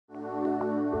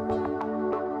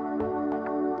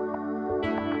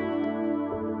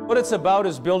What it's about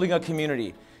is building a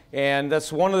community. And that's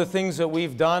one of the things that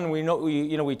we've done.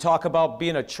 We talk about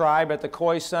being a tribe at the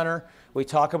Coy Center. We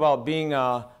talk about being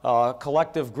a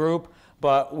collective group.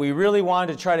 But we really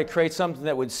wanted to try to create something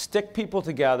that would stick people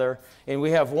together. And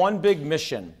we have one big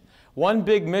mission. One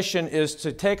big mission is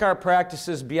to take our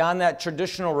practices beyond that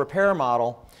traditional repair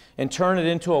model and turn it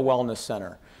into a wellness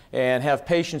center. And have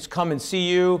patients come and see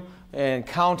you and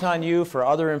count on you for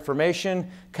other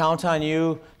information, count on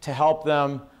you to help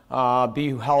them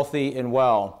be healthy and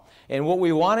well. And what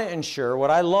we want to ensure,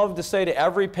 what I love to say to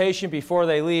every patient before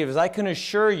they leave is I can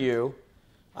assure you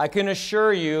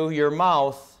your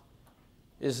mouth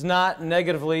is not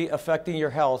negatively affecting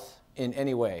your health in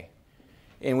any way.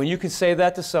 And when you can say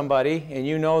that to somebody, and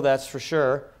you know that's for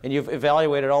sure, and you've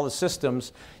evaluated all the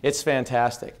systems, it's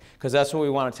fantastic. Because that's what we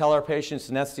want to tell our patients,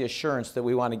 and that's the assurance that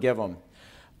we want to give them.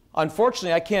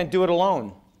 Unfortunately, I can't do it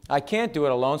alone. I can't do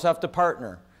it alone, so I have to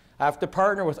partner. I have to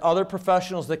partner with other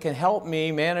professionals that can help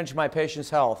me manage my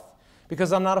patient's health,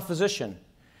 because I'm not a physician.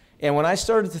 And when I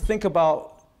started to think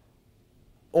about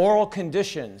oral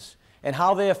conditions and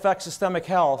how they affect systemic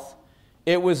health,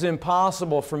 it was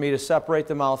impossible for me to separate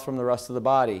the mouth from the rest of the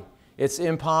body. It's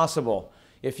impossible.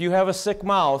 If you have a sick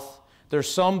mouth, there's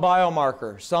some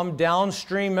biomarker, some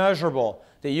downstream measurable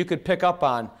that you could pick up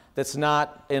on that's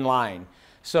not in line.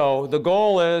 So the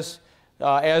goal is,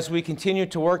 as we continue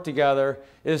to work together,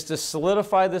 is to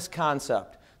solidify this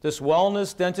concept, this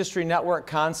Wellness Dentistry Network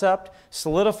concept,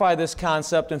 solidify this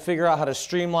concept and figure out how to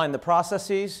streamline the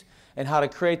processes and how to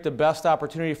create the best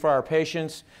opportunity for our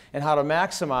patients and how to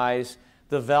maximize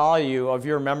the value of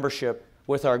your membership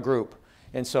with our group.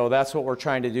 And so that's what we're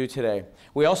trying to do today.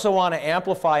 We also want to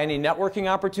amplify any networking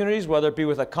opportunities, whether it be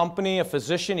with a company, a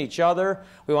physician, each other.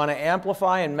 We want to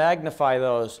amplify and magnify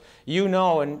those. You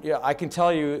know, and I can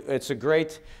tell you it's a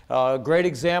great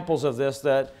examples of this,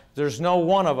 that there's no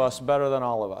one of us better than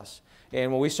all of us.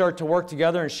 And when we start to work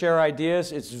together and share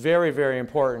ideas, it's very, very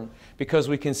important because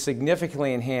we can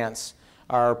significantly enhance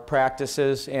our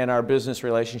practices and our business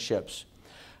relationships.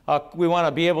 We want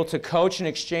to be able to coach and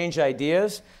exchange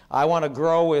ideas. I want to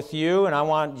grow with you, and I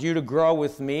want you to grow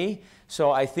with me.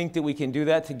 So I think that we can do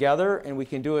that together, and we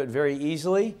can do it very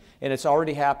easily, and it's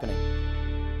already happening.